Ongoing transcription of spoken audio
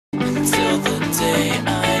Till the day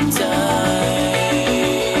I die,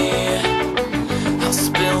 I'll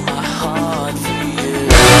spill my heart for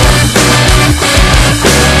you.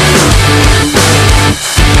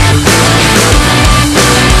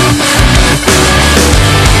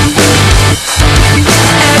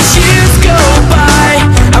 As years go by,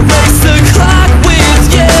 I race the clock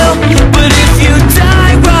with you. But if you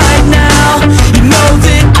die right now, you know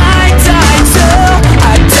that I die too.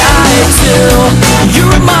 I die too. You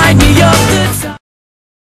remind me of the time.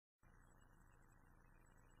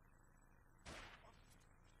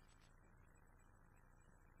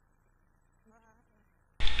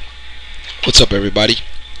 What's up, everybody?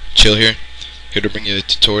 Chill here to bring you a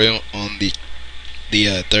tutorial on the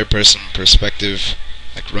third-person perspective,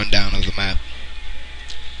 like rundown of the map.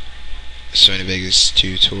 Sony Vegas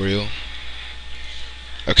tutorial.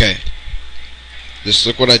 Okay, just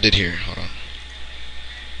look what I did here. Hold on.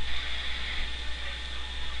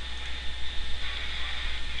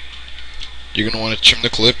 You're gonna want to trim the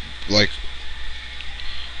clip, like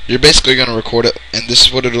you're basically gonna record it, and this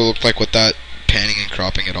is what it'll look like without panning and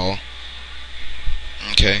cropping at all.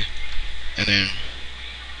 Okay, and then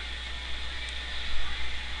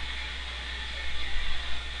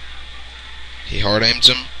he hard aims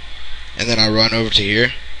him, and then I run over to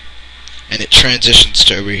here, and it transitions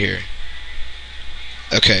to over here.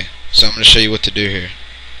 Okay, so I'm going to show you what to do here.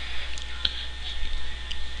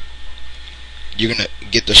 You're going to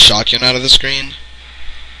get the shotgun out of the screen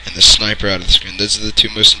and the sniper out of the screen. Those are the two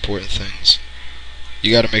most important things.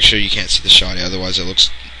 You got to make sure you can't see the shotty, otherwise it looks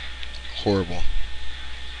horrible.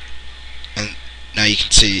 And now you can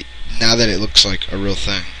see, now that it looks like a real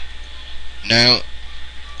thing. Now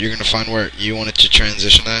you're going to find where you want it to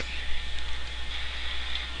transition at.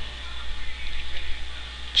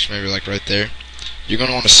 Just maybe like right there. You're going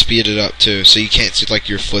to want to speed it up too, so you can't see like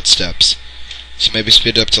your footsteps. So maybe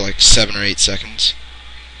speed it up to like 7 or 8 seconds.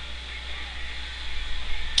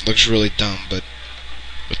 Looks really dumb, but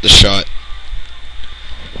with the shot.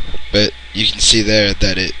 But you can see there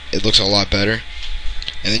that it looks a lot better.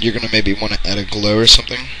 And then you're gonna maybe want to add a glow or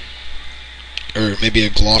something, or maybe a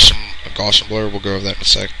Gaussian blur. We'll go over that in a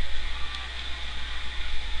sec.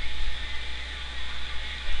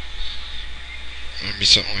 Maybe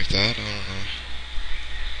something like that. I don't know.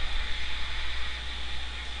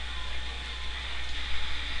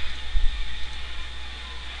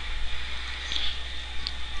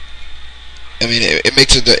 I mean, it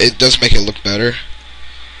makes it. It does make it look better.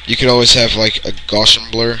 You could always have like a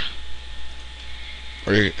Gaussian blur.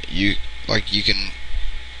 Or you can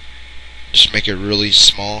just make it really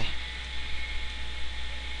small.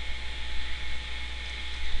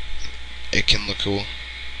 It can look cool.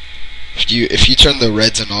 If you turn the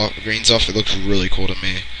reds and greens off, it looks really cool to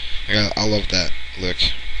me. I love that look.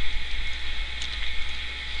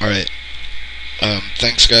 Alright.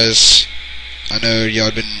 Thanks, guys. I know y'all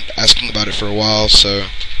have been asking about it for a while, so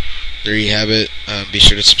there you have it. Be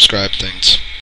sure to subscribe. Thanks.